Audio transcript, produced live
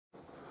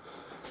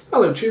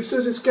Hello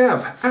Tubesters, it's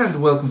Gav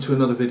and welcome to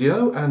another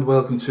video and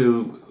welcome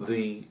to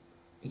the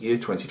year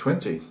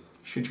 2020.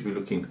 Should you be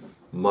looking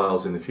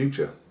miles in the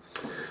future.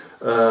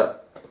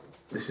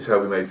 This is how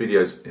we made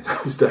videos in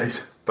those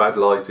days. Bad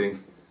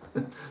lighting,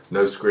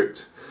 no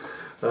script.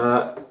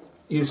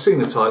 You've seen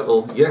the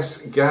title.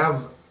 Yes,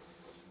 Gav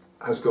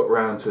has got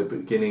round to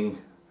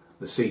beginning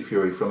the Sea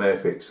Fury from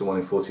Airfix, the 1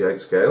 in 48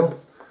 scale,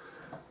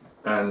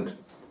 and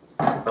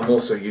I'm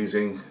also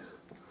using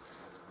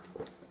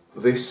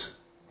this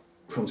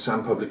from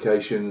Sam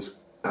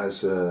Publications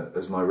as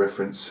my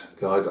reference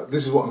guide.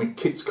 This is what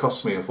kits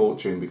cost me a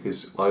fortune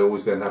because I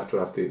always then have to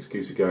have the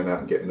excuse of going out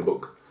and getting a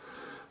book.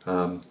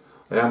 I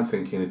am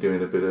thinking of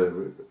doing a bit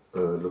of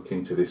look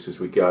into this as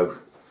we go.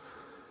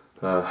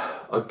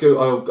 I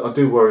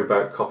do worry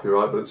about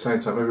copyright, but at the same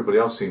time everybody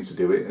else seems to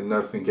do it and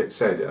nothing gets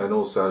said. And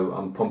also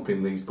I'm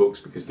pumping these books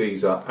because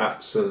these are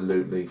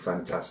absolutely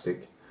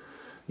fantastic.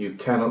 You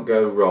cannot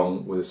go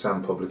wrong with a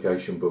Sam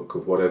Publication book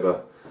of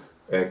whatever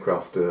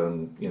aircraft,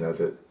 you know,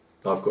 that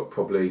I've got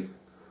probably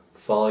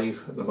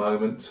 5 at the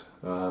moment,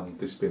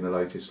 this being the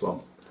latest one.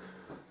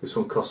 This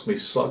one cost me,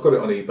 I got it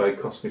on eBay,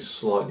 cost me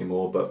slightly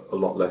more but a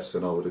lot less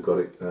than I would have got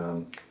it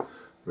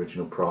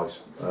original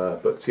price,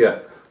 but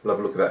yeah, we'll have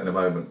a look at that in a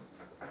moment.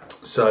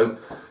 So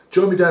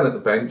join me down at the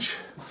bench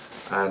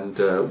and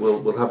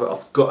we'll have it.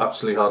 I've got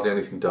absolutely hardly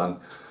anything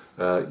done.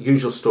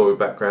 Usual story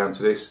background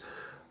to this.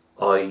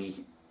 I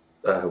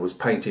was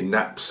painting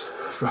naps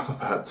from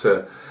about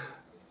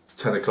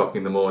 10 o'clock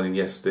in the morning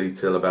yesterday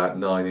till about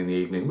 9 in the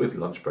evening with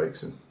lunch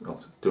breaks, and I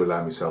do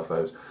allow myself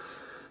those.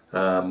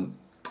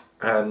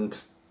 And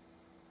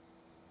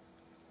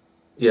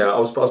yeah, I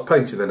was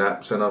painting the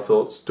naps and I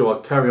thought, do I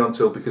carry on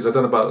till, because I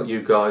don't know about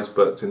you guys,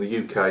 but in the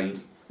UK,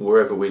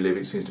 wherever we live,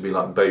 it seems to be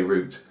like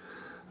Beirut,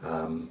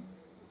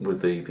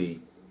 with the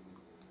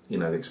you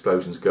know, the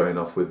explosions going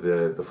off with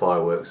the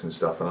fireworks and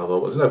stuff. And I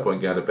thought, well, there's no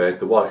point going to bed.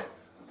 The wife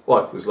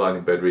was lying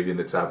in bed reading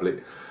the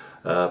tablet.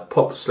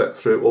 Pop slept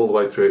through all the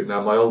way through it.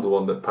 Now my older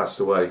one that passed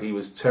away, he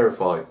was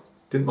terrified.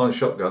 Didn't mind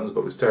shotguns,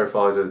 but was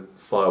terrified of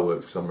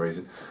fireworks for some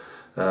reason.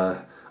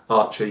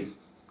 Archie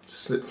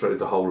slipped through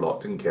the whole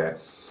lot, didn't care.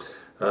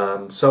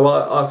 So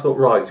I thought,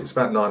 right, it's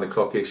about 9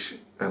 o'clock-ish,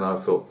 and I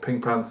thought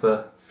Pink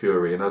Panther,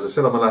 Fury. And as I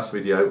said on my last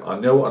video, I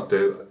know what I'd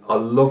do. I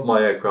love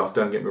my aircraft,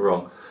 don't get me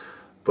wrong,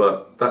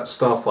 but that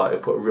Starfighter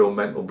put a real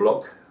mental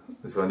block,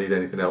 if I need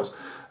anything else,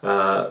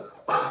 on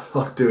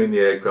doing the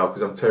aircraft,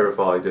 because I'm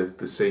terrified of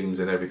the seams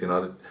and everything.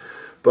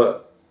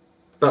 But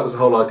that was the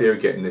whole idea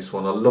of getting this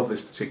one. I love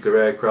this particular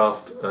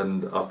aircraft,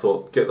 and I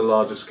thought, get the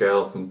larger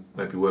scale and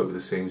maybe work with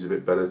the seams a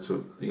bit better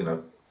to, you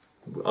know,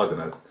 I don't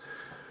know,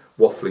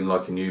 waffling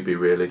like a newbie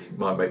really. It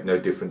might make no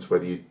difference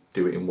whether you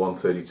do it in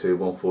 132,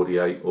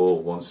 148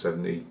 or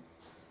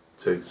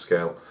 172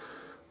 scale.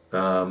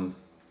 Yeah,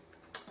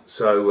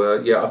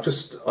 I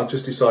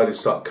just decided to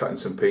start cutting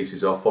some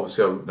pieces off.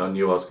 Obviously I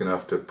knew I was going to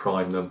have to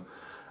prime them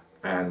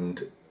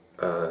and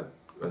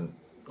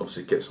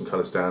obviously get some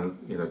colours down,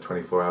 you know,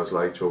 24 hours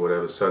later or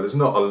whatever. So there's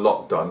not a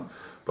lot done,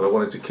 but I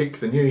wanted to kick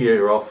the new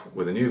year off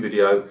with a new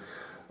video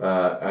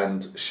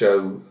and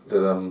show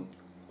that I'm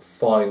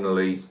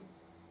finally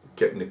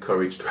getting the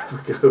courage to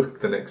have a go at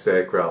the next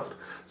aircraft.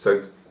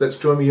 So let's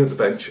join me at the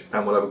bench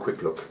and we'll have a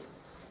quick look.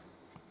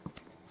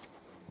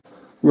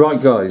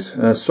 Right guys,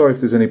 sorry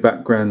if there's any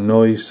background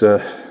noise.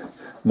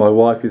 My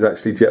wife is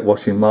actually jet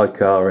washing my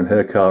car and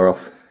her car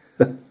off.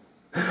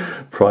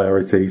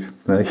 Priorities,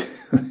 eh?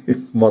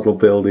 Model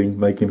building,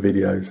 making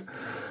videos,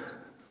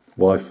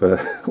 wife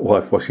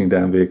washing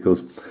down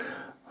vehicles.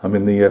 I'm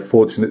in the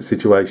fortunate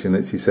situation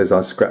that she says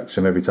I scratch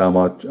them every time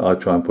I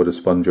try and put a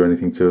sponge or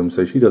anything to them,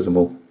 so she does them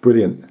all.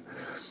 Brilliant.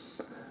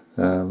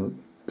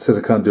 Says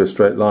I can't do a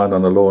straight line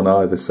on a lawn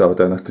either, so I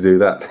don't have to do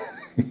that.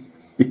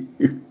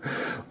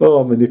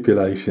 Oh,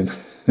 manipulation.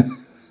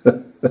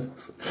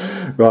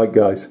 Right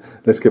guys,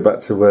 let's get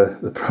back to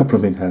the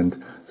problem in hand.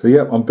 So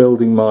yeah, I'm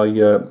building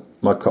my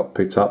my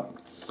cockpit up.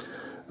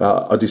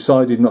 I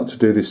decided not to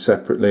do this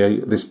separately,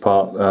 this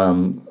part.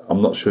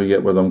 I'm not sure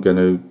yet whether I'm going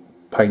to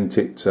paint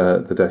it,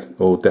 the deck,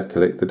 or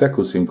decal it. The deck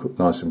will seem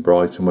nice and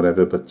bright and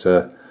whatever, but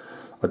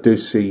I do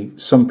see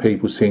some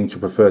people seem to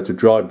prefer to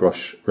dry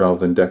brush rather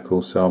than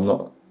decal,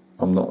 so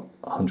I'm not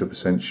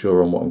 100%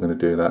 sure on what I'm going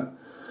to do that.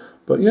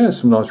 But yeah,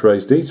 some nice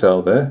raised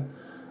detail there.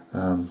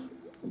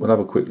 We'll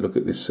have a quick look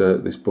at this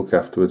this book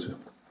afterwards.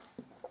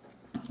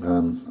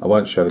 I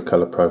won't show the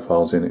colour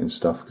profiles in it and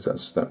stuff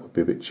because that would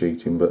be a bit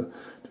cheating, but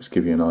just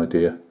give you an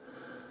idea.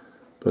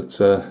 But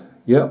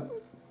yeah,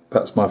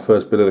 that's my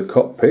first bit of the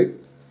cockpit.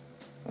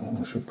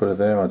 I should put it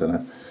there, I don't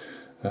know.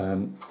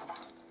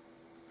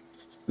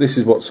 This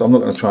is what's, I'm not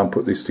going to try and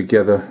put this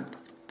together,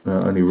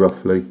 only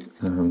roughly.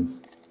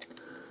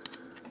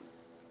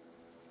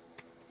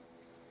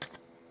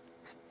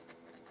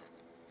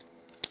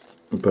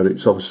 But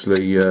it's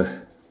obviously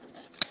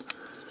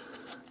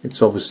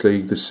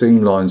the seam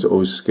lines that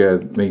always scare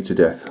me to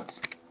death.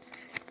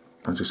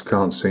 I just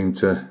can't seem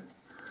to,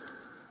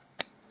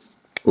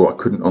 or I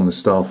couldn't on the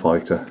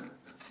Starfighter.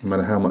 No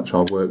matter how much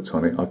I worked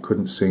on it, I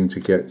couldn't seem to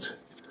get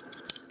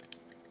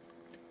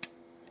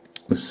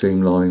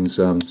seam lines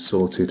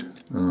sorted.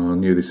 I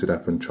knew this had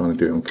happened trying to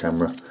do it on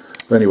camera.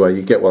 But anyway,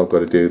 you get what I've got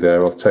to do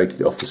there. I've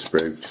taken it off the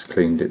sprue, just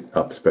cleaned it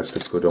up as best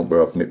I could on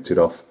where I've nipped it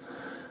off.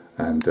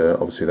 And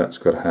obviously that's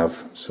got to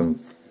have some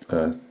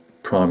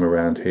prime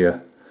around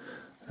here.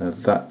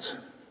 That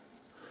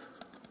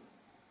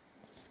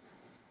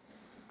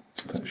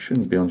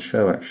shouldn't be on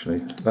show actually.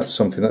 That's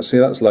something that, see,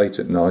 that's late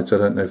at night. I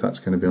don't know if that's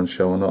going to be on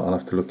show or not. I'll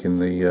have to look in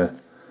the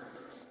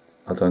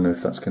I don't know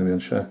if that's going to be on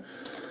show.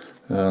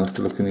 I'll have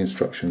to look in the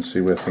instructions,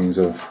 see where things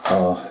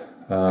are.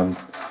 And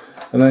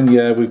then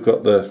yeah, we've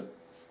got the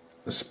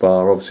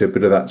spar. Obviously a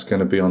bit of that's going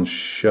to be on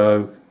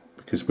show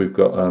because we've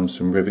got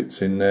some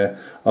rivets in there.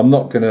 I'm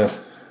not going to,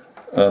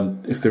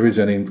 if there is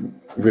any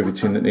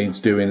riveting that needs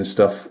doing and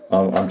stuff,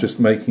 I'm just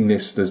making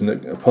this. There's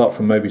apart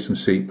from maybe some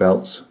seat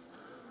belts.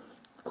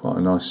 Quite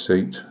a nice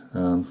seat,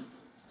 but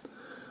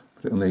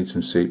it'll need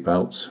some seat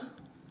belts.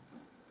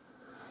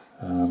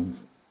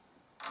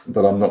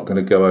 But I'm not going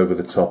to go over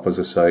the top, as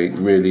I say. It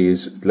really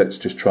is, let's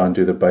just try and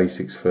do the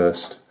basics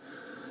first.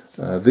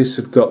 This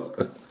had got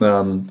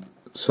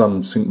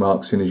some sink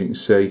marks in, as you can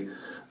see.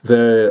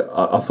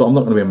 I thought I'm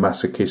not going to be a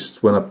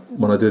masochist.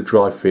 When I did a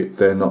dry fit,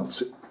 they're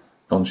not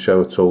on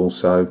show at all,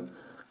 so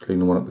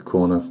cleaning one up the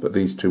corner. But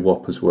these two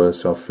whoppers were,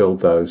 so I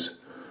filled those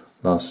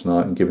last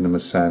night and given them a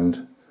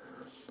sand.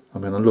 I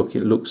mean, it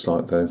looks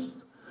like though.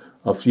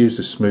 I've used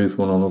a smooth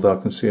one on, although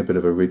I can see a bit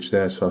of a ridge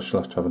there, so I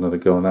shall have to have another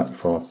go on that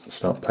before I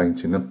start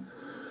painting them.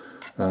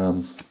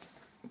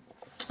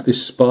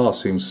 This spar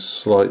seems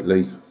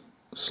slightly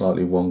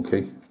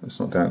wonky. It's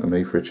not down to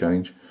me for a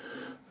change,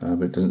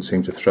 but it doesn't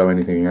seem to throw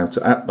anything out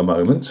at the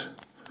moment.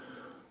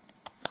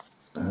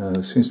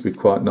 There seems to be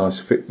quite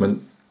nice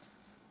fitment,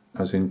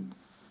 as in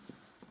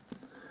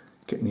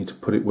getting you to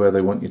put it where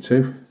they want you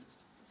to.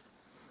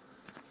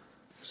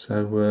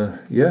 So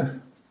yeah.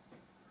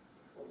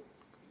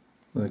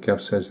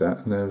 Gav says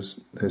that, and there's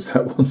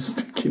that one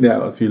sticking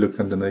out if you look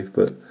underneath,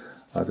 but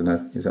I don't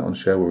know, is that on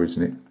show or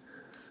isn't it?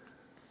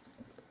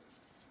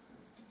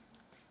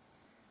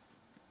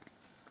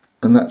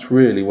 And that's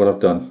really what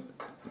I've done,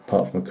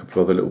 apart from a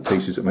couple of other little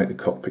pieces that make the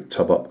cockpit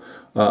tub up.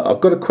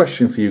 I've got a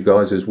question for you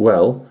guys as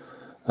well.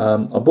 I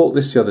bought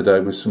this the other day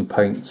with some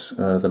paints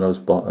that I was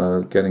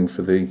getting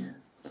for the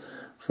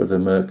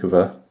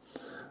Merkava,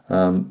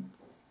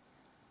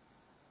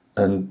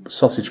 and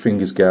Sausage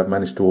Fingers Gav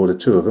managed to order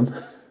 2 of them.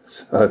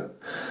 So,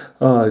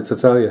 to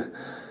tell you.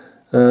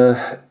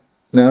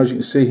 Now, as you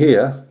can see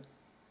here,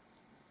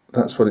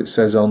 that's what it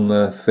says on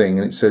the thing,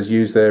 and it says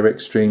use their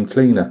extreme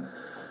cleaner.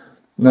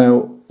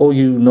 Now, all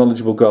you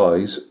knowledgeable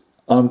guys,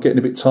 I'm getting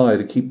a bit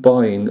tired. I keep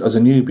buying, as a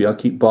newbie, I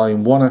keep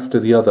buying one after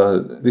the other.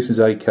 This is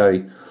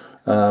AK,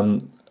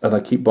 and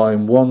I keep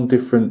buying one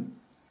different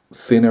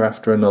thinner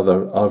after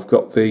another. I've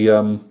got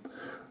the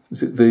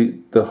is it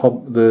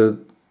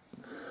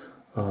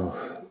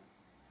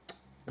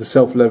the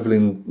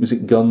self-leveling, is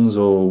it Guns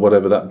or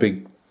whatever, that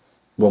big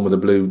one with the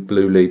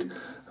blue lid.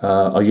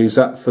 I use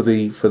that for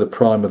the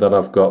primer that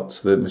I've got,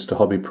 the Mr.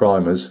 Hobby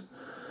primers.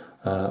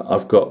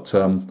 I've got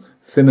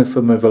thinner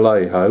for my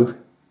Vallejo.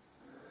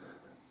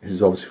 This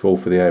is obviously all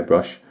for the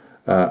airbrush,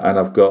 and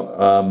I've got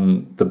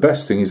the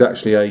best thing is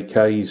actually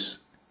AK's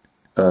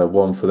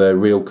one for their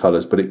real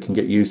colours, but it can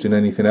get used in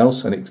anything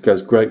else, and it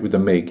goes great with the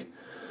MIG.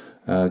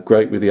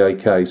 Great with the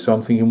AK, so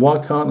I'm thinking, why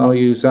can't I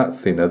use that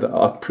thinner? That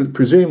I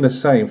presume the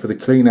same for the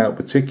clean out,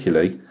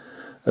 particularly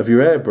of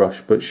your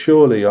airbrush. But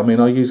surely, I mean,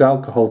 I use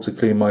alcohol to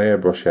clean my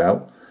airbrush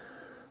out.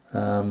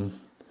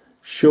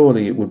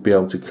 Surely it would be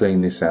able to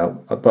clean this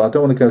out. But I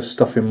don't want to go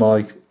stuffing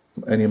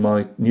any of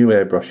my new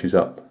airbrushes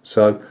up.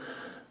 So,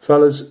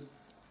 fellas,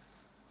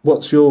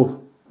 what's your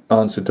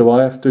answer? Do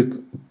I have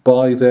to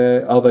buy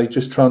their? Are they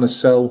just trying to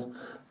sell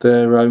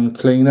their own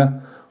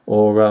cleaner,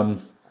 or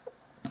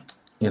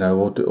you know,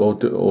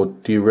 or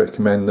do you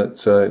recommend that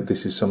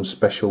this is some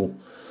special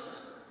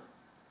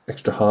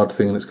extra hard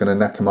thing that's going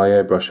to knacker my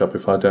airbrush up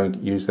if I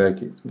don't use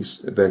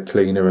their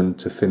cleaner and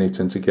to thin it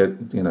and to get,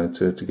 you know,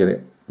 to get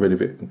it rid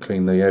of it and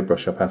clean the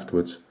airbrush up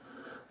afterwards?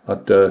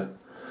 I'd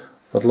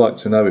like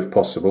to know if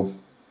possible.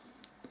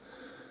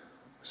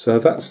 So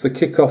that's the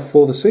kick-off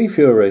for the Sea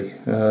Fury.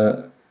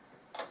 You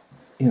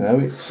know,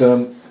 it's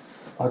I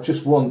would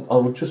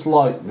just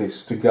like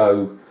this to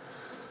go.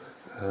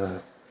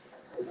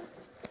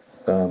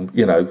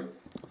 You know,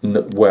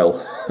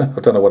 well, I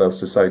don't know what else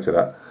to say to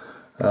that.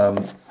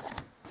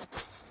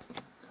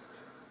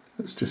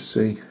 Let's just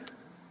see.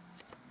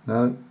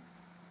 No.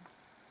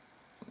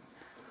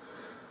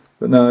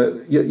 But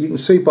no, you can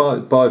see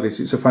by this,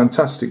 it's a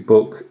fantastic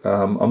book.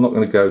 I'm not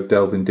going to go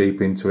delving deep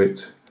into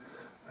it.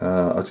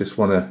 I just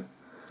want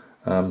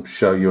to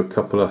show you a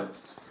couple of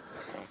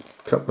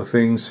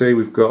things. See,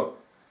 we've got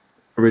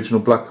original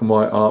black and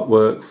white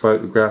artwork,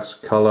 photographs,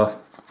 colour.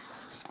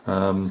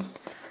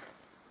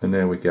 And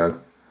there we go.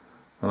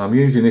 And I'm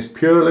using this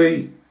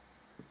purely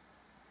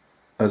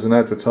as an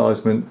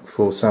advertisement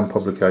for Sam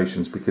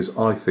Publications, because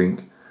I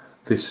think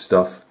this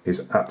stuff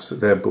is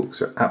absolutely, their books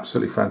are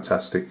absolutely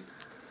fantastic.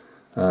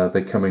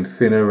 They come in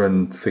thinner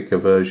and thicker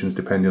versions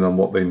depending on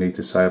what they need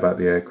to say about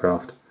the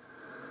aircraft.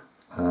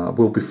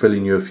 We'll be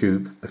filling you a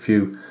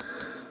few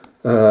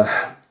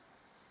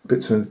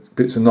bits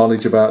of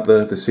knowledge about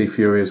the Sea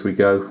Fury as we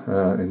go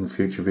in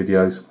future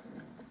videos.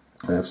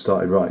 I have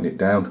started writing it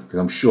down because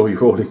I'm sure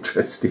you're all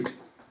interested.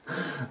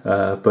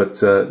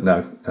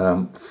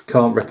 No,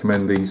 can't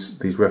recommend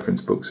these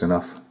reference books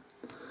enough.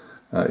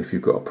 If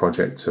you've got a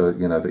project,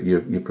 you know, that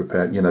you're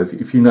prepared. You know,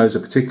 if you know there's a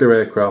particular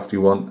aircraft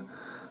you want,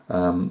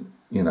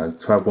 you know,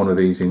 to have one of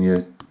these in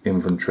your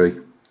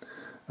inventory,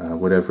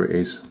 whatever it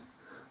is,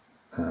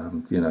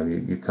 you know,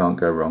 you can't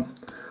go wrong.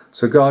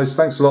 So guys,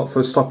 thanks a lot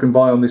for stopping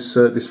by on this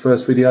this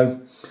first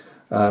video.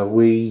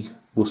 We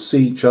will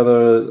see each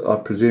other, I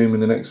presume, in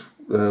the next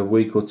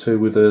week or two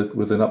with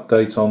an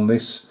update on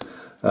this.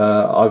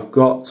 I've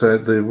got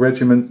the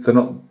regiment, they're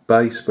not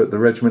base, but the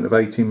regiment of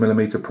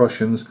 18mm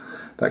Prussians,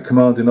 that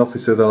commanding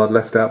officer that I'd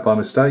left out by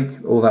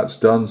mistake, all that's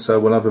done, so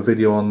we'll have a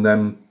video on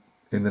them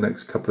in the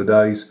next couple of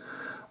days.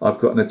 I've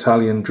got an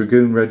Italian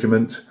Dragoon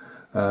regiment.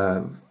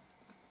 I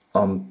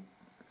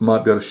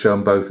might be able to show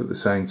them both at the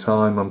same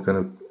time. I'm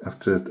going to have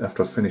to,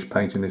 after I finish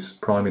painting this,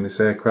 priming this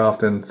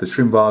aircraft, and the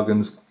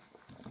Schwimmwagens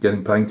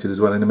getting painted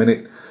as well in a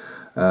minute.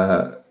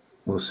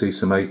 We'll see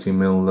some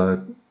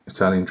 18mm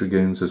Italian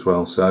Dragoons as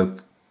well. So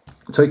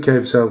take care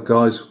of yourself,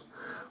 guys.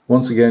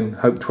 Once again,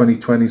 hope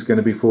 2020 is going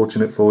to be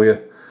fortunate for you.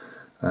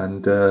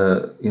 And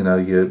you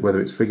know, whether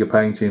it's figure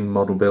painting,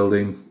 model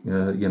building,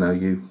 you know,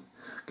 you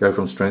go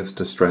from strength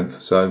to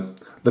strength. So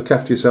look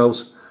after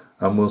yourselves,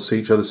 and we'll see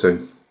each other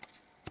soon.